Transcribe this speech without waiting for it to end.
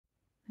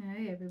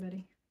Hey,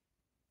 everybody.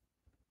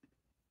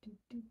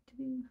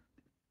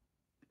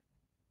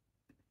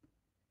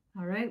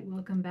 All right,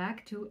 welcome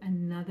back to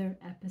another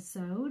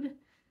episode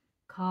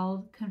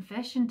called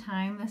Confession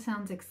Time. That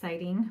sounds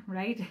exciting,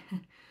 right?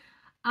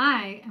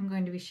 I am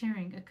going to be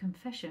sharing a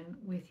confession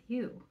with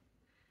you.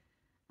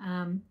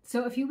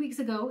 So a few weeks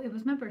ago, it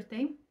was my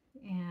birthday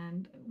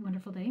and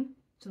wonderful day.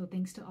 So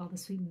thanks to all the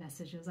sweet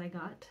messages I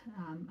got.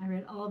 I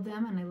read all of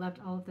them and I loved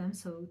all of them.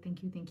 So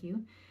thank you, thank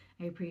you.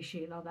 I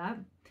appreciate all that.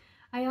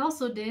 I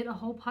also did a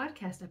whole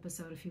podcast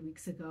episode a few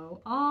weeks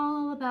ago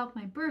all about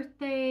my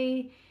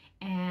birthday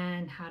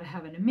and how to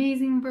have an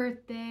amazing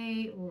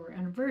birthday or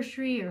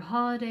anniversary or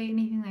holiday,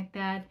 anything like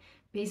that.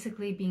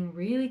 Basically being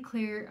really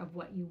clear of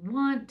what you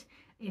want.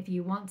 If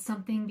you want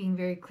something, being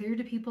very clear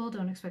to people,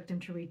 don't expect them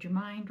to read your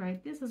mind,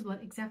 right? This is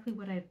exactly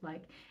what I'd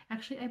like.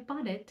 Actually, I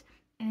bought it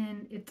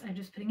and I'm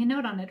just putting a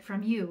note on it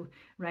from you,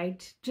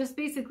 right? Just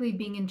basically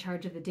being in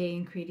charge of the day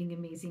and creating an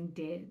amazing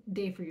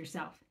day for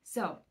yourself.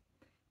 So,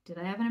 did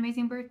I have an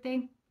amazing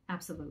birthday?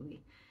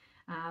 Absolutely.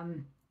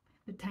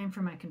 But time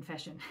for my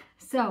confession.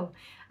 So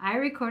I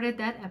recorded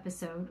that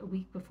episode a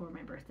week before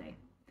my birthday.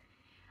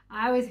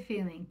 I was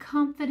feeling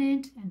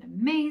confident and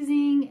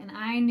amazing, and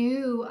I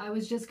knew I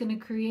was just going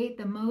to create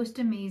the most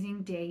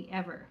amazing day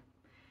ever.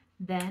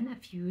 Then,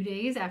 a few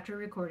days after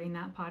recording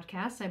that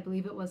podcast, I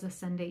believe it was a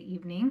Sunday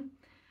evening,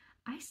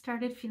 I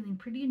started feeling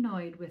pretty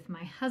annoyed with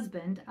my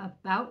husband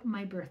about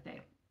my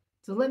birthday.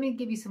 So let me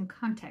give you some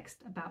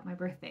context about my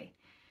birthday.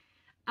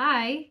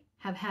 I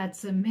have had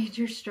some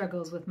major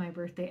struggles with my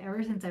birthday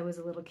ever since I was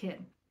a little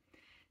kid.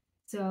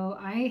 So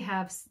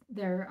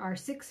there are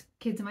 6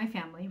 kids in my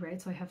family,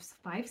 right? So I have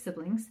 5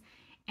 siblings,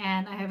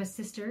 and I have a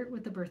sister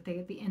with a birthday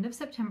at the end of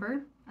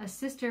September, a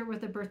sister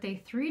with a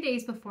birthday 3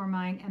 days before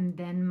mine, and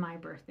then my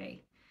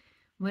birthday.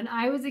 When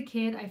I was a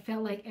kid, I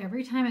felt like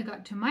every time I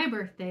got to my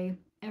birthday,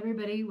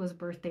 everybody was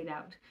birthdayed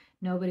out.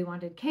 Nobody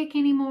wanted cake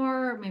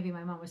anymore. Maybe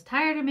my mom was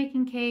tired of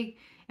making cake.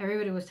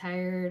 Everybody was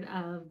tired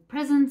of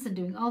presents and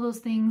doing all those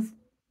things.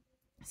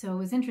 So it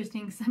was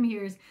interesting. Some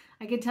years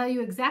I could tell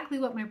you exactly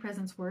what my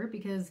presents were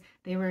because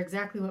they were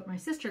exactly what my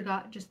sister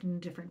got, just in a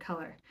different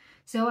color.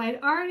 So I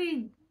had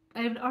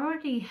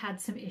already had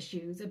some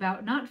issues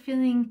about not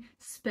feeling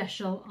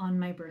special on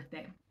my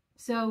birthday.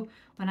 So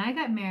when I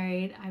got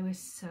married, I was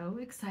so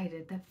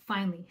excited that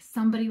finally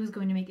somebody was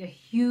going to make a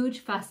huge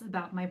fuss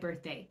about my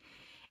birthday.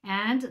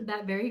 And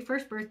that very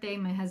first birthday,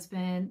 my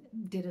husband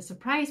did a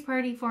surprise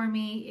party for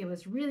me. It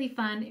was really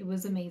fun. It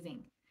was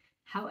amazing.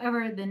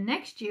 However, the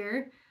next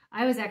year,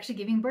 I was actually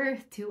giving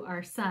birth to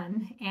our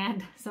son.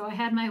 And so I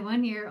had my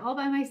 1 year all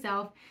by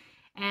myself.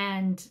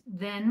 And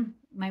then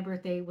my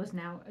birthday was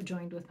now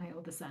joined with my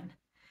oldest son.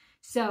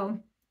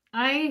 So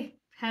I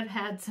have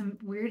had some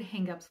weird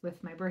hangups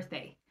with my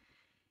birthday.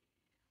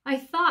 I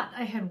thought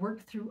I had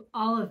worked through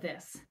all of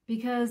this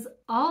because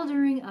all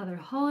during other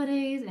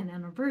holidays and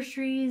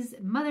anniversaries,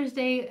 Mother's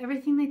Day,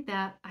 everything like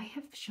that, I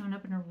have shown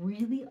up in a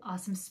really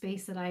awesome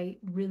space that I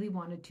really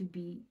wanted to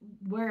be,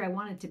 where I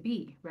wanted to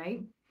be,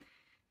 right?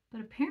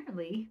 But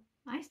apparently,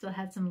 I still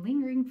had some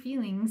lingering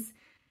feelings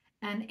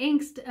and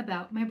angst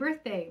about my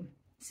birthday.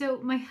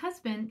 So my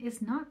husband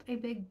is not a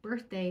big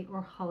birthday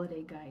or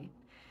holiday guy.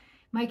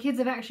 My kids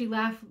have actually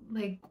laughed,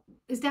 like,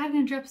 is Dad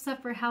going to dress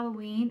up for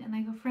Halloween? And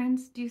I go,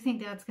 friends, do you think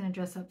Dad's going to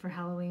dress up for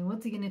Halloween?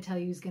 What's he going to tell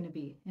you he's going to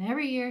be? And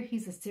every year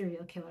he's a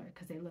serial killer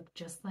because they look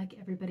just like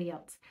everybody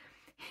else.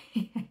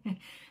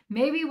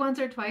 Maybe once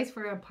or twice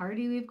for a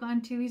party we've gone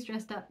to, he's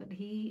dressed up, but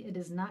it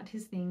is not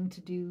his thing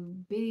to do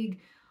big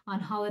on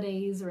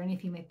holidays or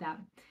anything like that.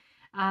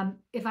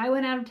 If I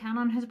went out of town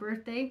on his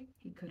birthday,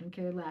 he couldn't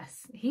care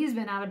less. He's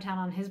been out of town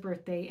on his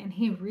birthday and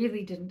he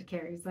really didn't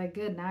care. He's like,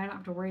 good, now I don't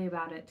have to worry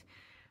about it.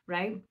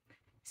 Right?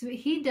 So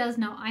he does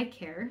know I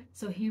care,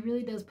 so he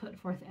really does put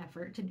forth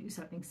effort to do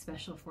something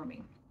special for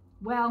me.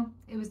 Well,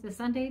 it was the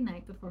Sunday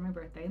night before my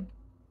birthday.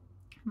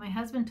 My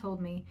husband told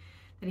me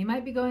that he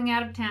might be going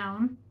out of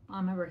town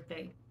on my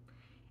birthday,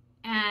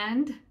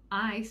 and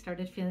I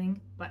started feeling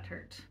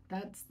butthurt.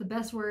 That's the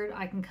best word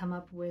I can come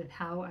up with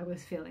how I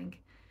was feeling.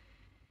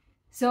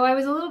 So I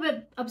was a little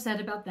bit upset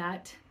about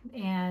that,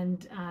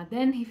 and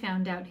then he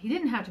found out he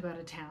didn't have to go out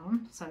of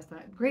town. So I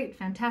thought, great,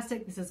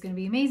 fantastic, this is going to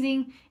be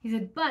amazing. He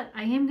said, but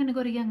I am going to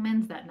go to Young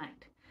Men's that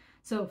night.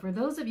 So for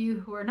those of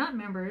you who are not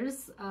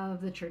members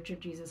of the Church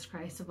of Jesus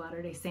Christ of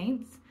Latter-day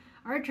Saints,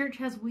 our church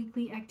has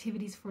weekly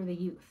activities for the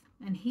youth,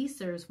 and he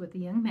serves with the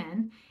young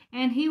men,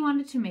 and he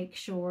wanted to make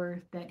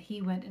sure that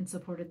he went and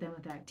supported them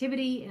with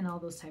activity and all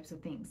those types of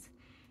things.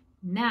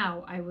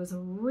 Now I was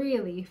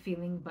really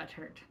feeling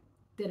butthurt.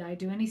 Did I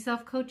do any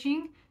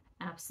self-coaching?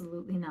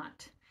 Absolutely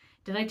not.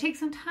 Did I take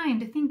some time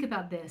to think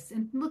about this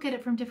and look at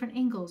it from different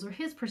angles or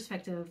his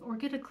perspective or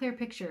get a clear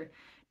picture?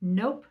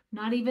 Nope,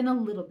 not even a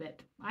little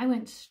bit. I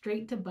went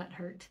straight to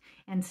butthurt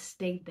and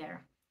stayed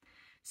there.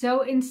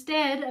 So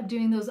instead of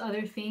doing those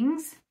other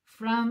things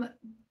from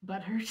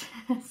butthurt,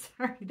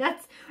 sorry,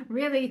 that's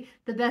really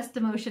the best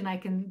emotion I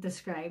can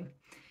describe.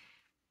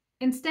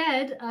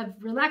 Instead of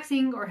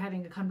relaxing or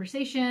having a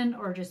conversation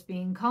or just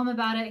being calm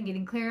about it and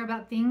getting clear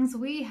about things,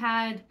 we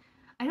had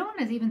I don't want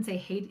to even say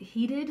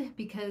heated,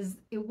 because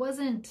it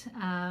wasn't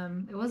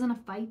a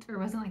fight or it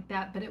wasn't like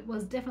that, but it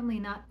was definitely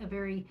not a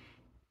very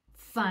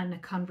fun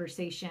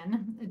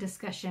conversation, a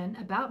discussion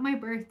about my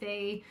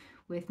birthday,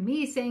 with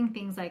me saying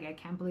things like, I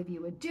can't believe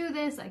you would do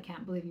this, I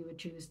can't believe you would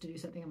choose to do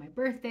something on my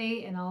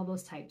birthday, and all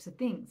those types of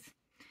things.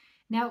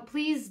 Now,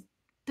 please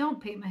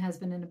don't paint my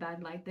husband in a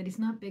bad light that he's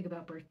not big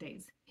about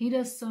birthdays. He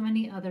does so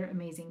many other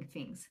amazing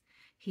things.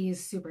 He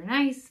is super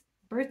nice.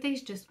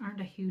 Birthdays just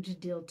aren't a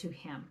huge deal to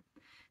him.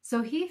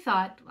 So he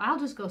thought, I'll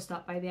just go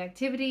stop by the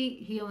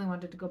activity. He only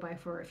wanted to go by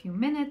for a few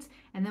minutes,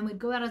 and then we'd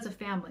go out as a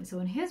family. So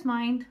in his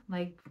mind,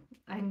 like,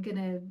 I'm going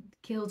to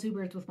kill two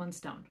birds with one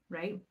stone,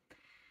 right?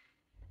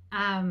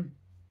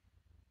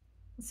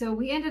 So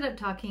we ended up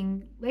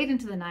talking late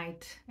into the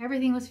night.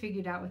 Everything was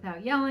figured out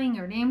without yelling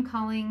or name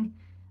calling,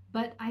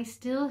 but I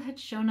still had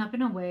shown up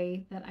in a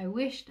way that I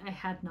wished I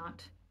had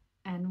not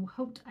and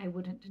hoped I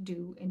wouldn't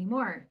do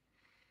anymore.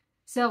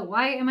 So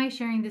why am I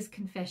sharing this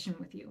confession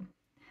with you?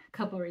 A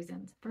couple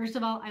reasons. First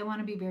of all, I want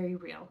to be very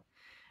real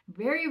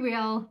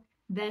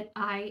that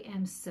I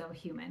am so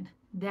human.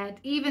 That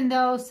even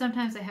though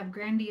sometimes I have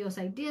grandiose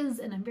ideas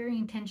and I'm very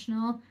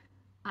intentional,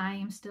 I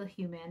am still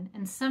human,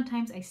 and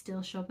sometimes I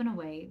still show up in a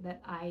way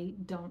that I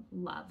don't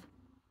love.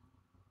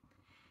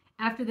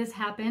 After this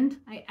happened,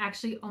 I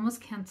actually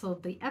almost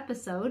canceled the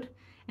episode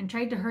and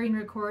tried to hurry and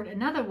record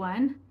another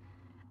one,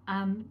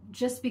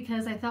 just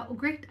because I thought, well,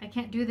 great, I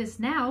can't do this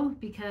now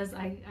because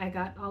I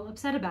got all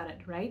upset about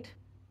it, right?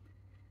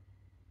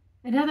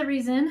 Another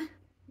reason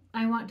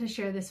I want to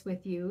share this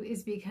with you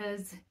is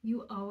because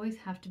you always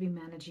have to be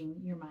managing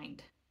your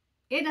mind.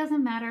 It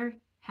doesn't matter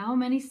how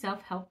many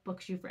self-help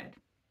books you've read.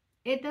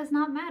 It does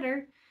not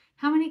matter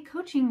how many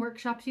coaching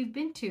workshops you've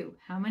been to,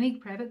 how many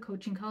private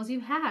coaching calls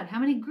you've had, how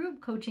many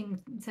group coaching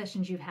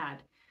sessions you've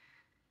had.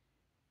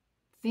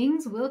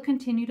 Things will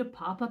continue to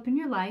pop up in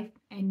your life,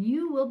 and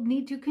you will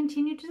need to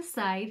continue to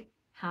decide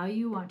how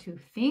you want to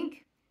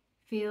think,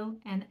 feel,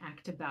 and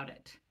act about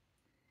it.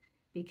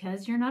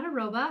 Because you're not a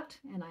robot,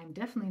 and I'm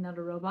definitely not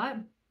a robot,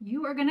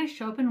 you are going to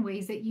show up in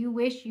ways that you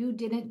wish you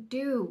didn't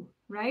do,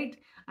 right?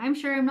 I'm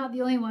sure I'm not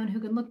the only one who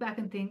can look back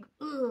and think,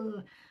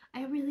 ugh,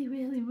 I really,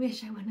 really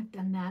wish I wouldn't have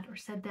done that or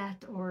said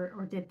that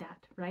or did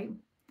that, right?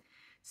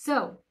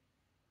 So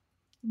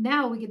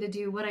now we get to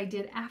do what I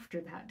did after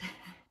that.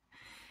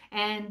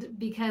 And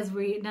because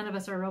none of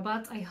us are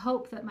robots, I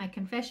hope that my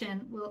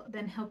confession will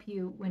then help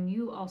you when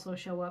you also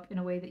show up in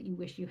a way that you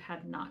wish you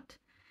had not.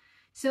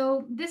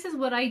 So this is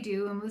what I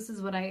do, and this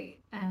is what I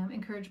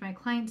encourage my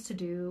clients to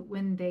do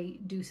when they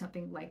do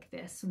something like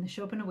this, when they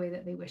show up in a way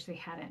that they wish they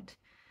hadn't.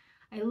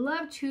 I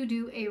love to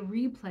do a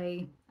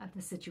replay of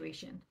the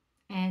situation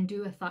and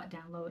do a thought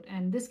download.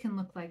 And this can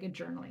look like a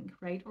journaling,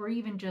 right? Or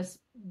even just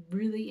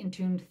really in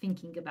tune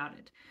thinking about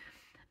it.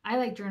 I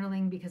like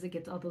journaling because it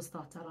gets all those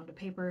thoughts out onto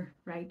paper,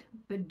 right?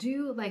 But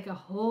do like a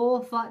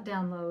whole thought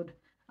download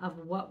of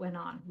what went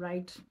on,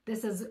 right?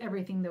 This is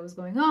everything that was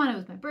going on. It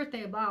was my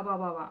birthday, blah, blah,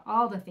 blah, blah,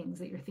 all the things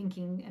that you're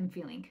thinking and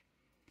feeling.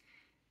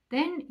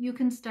 Then you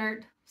can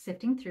start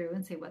sifting through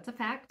and say, what's a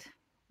fact?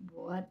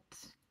 What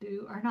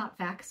are not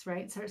facts,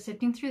 right? Start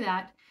sifting through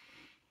that.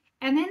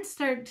 And then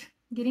start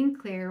getting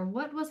clear,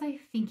 what was I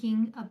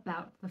thinking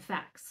about the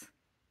facts?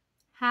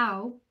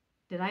 How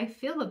did I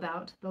feel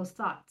about those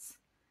thoughts?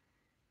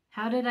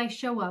 How did I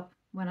show up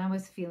when I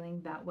was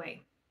feeling that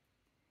way?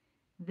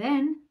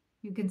 Then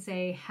you can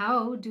say,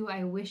 how do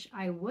I wish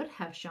I would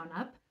have shown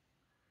up?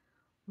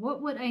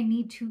 What would I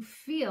need to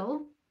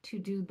feel to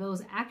do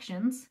those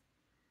actions?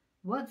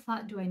 What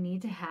thought do I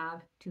need to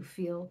have to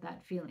feel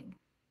that feeling?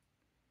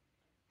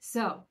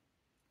 So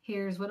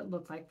here's what it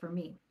looked like for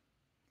me.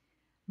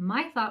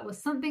 My thought was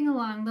something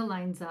along the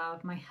lines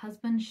of, my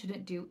husband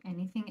shouldn't do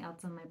anything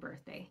else on my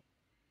birthday.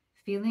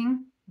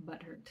 Feeling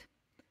butthurt.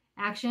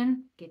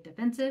 Action, get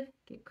defensive,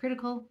 get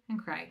critical, and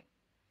cry.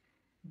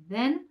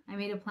 Then I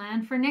made a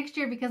plan for next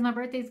year because my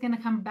birthday is going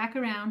to come back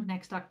around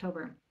next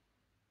October.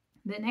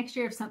 That next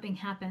year, if something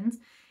happens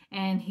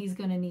and he's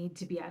going to need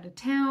to be out of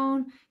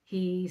town,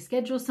 he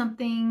schedules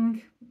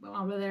something,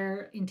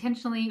 whether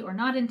intentionally or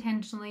not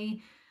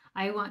intentionally,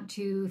 I want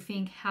to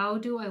think, how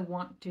do I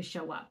want to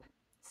show up?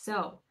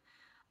 So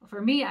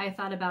for me, I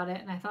thought about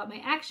it, and I thought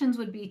my actions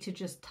would be to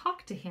just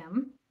talk to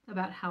him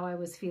about how I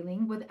was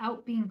feeling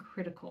without being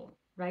critical,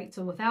 right?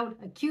 So without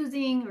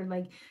accusing or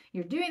like,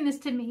 you're doing this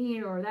to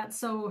me, or that's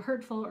so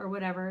hurtful or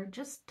whatever,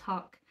 just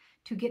talk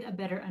to get a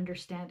better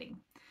understanding.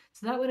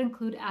 So that would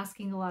include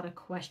asking a lot of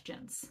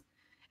questions.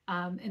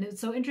 And it's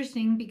so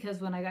interesting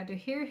because when I got to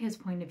hear his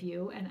point of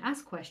view and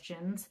ask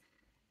questions,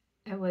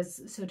 it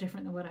was so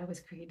different than what I was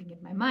creating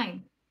in my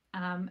mind.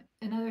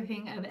 Another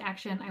thing of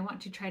action, I want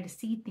to try to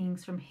see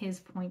things from his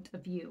point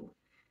of view,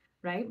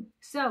 right?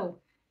 So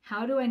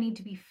how do I need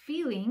to be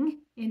feeling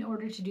in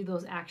order to do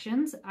those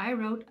actions? I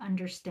wrote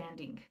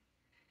understanding.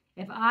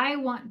 If I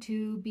want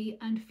to be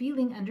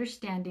feeling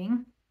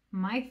understanding,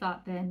 my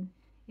thought then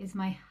is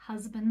my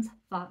husband's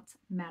thoughts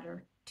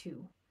matter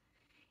too.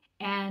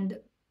 And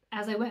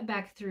as I went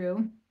back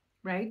through,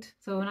 right?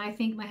 So when I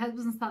think my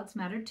husband's thoughts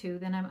matter too,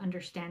 then I'm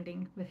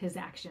understanding with his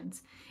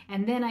actions.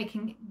 And then I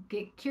can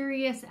get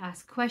curious,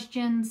 ask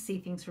questions, see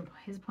things from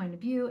his point of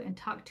view, and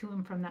talk to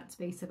him from that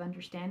space of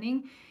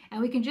understanding.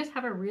 And we can just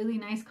have a really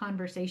nice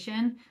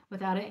conversation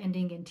without it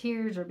ending in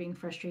tears or being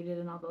frustrated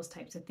and all those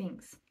types of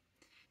things.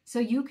 So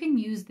you can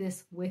use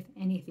this with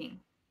anything.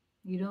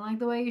 You don't like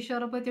the way you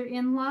showed up with your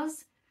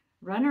in-laws?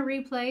 Run a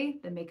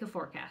replay, then make a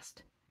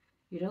forecast.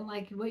 You don't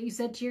like what you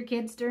said to your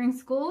kids during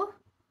school?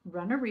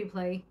 Run a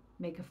replay,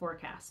 make a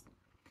forecast.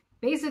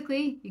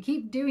 Basically, you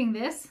keep doing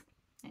this,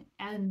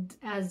 and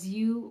as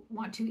you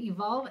want to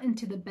evolve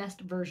into the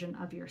best version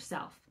of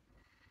yourself.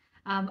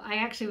 I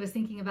actually was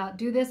thinking about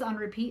do this on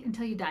repeat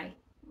until you die,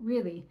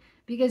 really,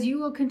 because you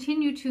will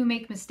continue to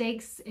make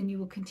mistakes and you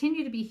will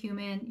continue to be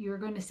human. You're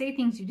going to say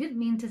things you didn't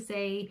mean to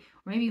say,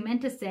 or maybe you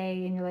meant to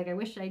say, and you're like, I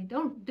wish I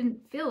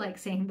didn't feel like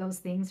saying those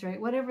things, right?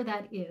 Whatever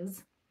that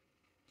is.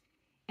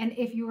 And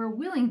if you are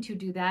willing to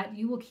do that,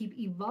 you will keep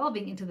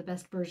evolving into the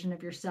best version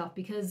of yourself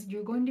because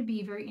you're going to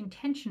be very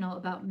intentional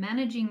about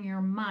managing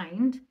your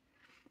mind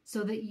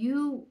so that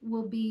you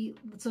will be,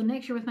 so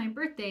next year with my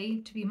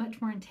birthday, to be much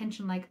more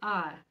intentional, like,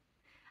 I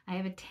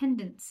have a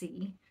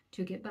tendency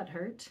to get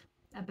butthurt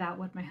about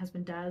what my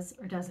husband does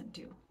or doesn't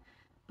do,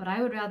 but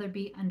I would rather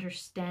be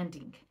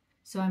understanding.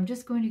 So I'm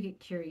just going to get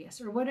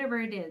curious or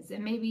whatever it is,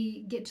 and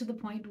maybe get to the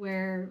point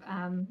where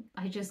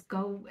I just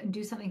go and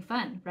do something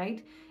fun,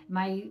 right?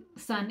 My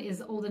son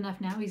is old enough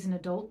now, he's an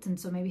adult, and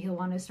so maybe he'll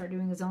want to start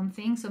doing his own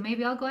thing. So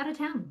maybe I'll go out of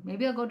town.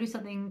 Maybe I'll go do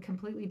something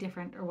completely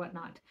different or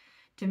whatnot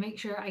to make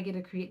sure I get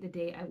to create the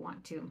day I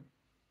want to.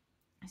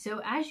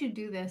 So as you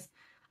do this,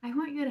 I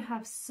want you to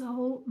have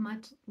so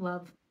much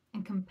love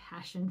and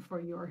compassion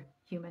for your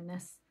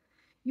humanness.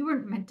 You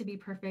weren't meant to be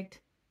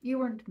perfect. You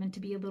weren't meant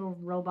to be a little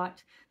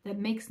robot that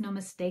makes no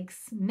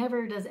mistakes,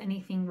 never does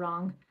anything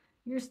wrong.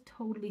 You're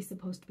totally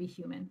supposed to be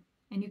human.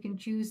 And you can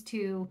choose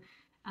to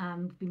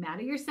be mad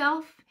at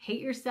yourself,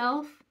 hate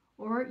yourself,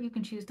 or you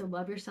can choose to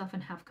love yourself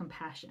and have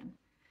compassion.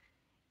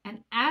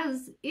 And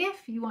as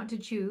if you want to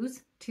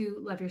choose to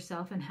love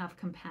yourself and have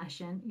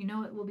compassion, you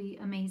know it will be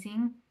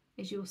amazing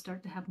is you will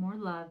start to have more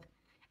love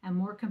and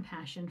more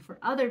compassion for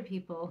other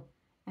people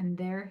and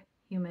their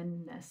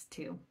humanness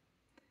too.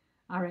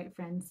 All right,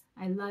 friends,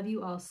 I love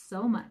you all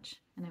so much,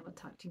 and I will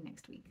talk to you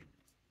next week.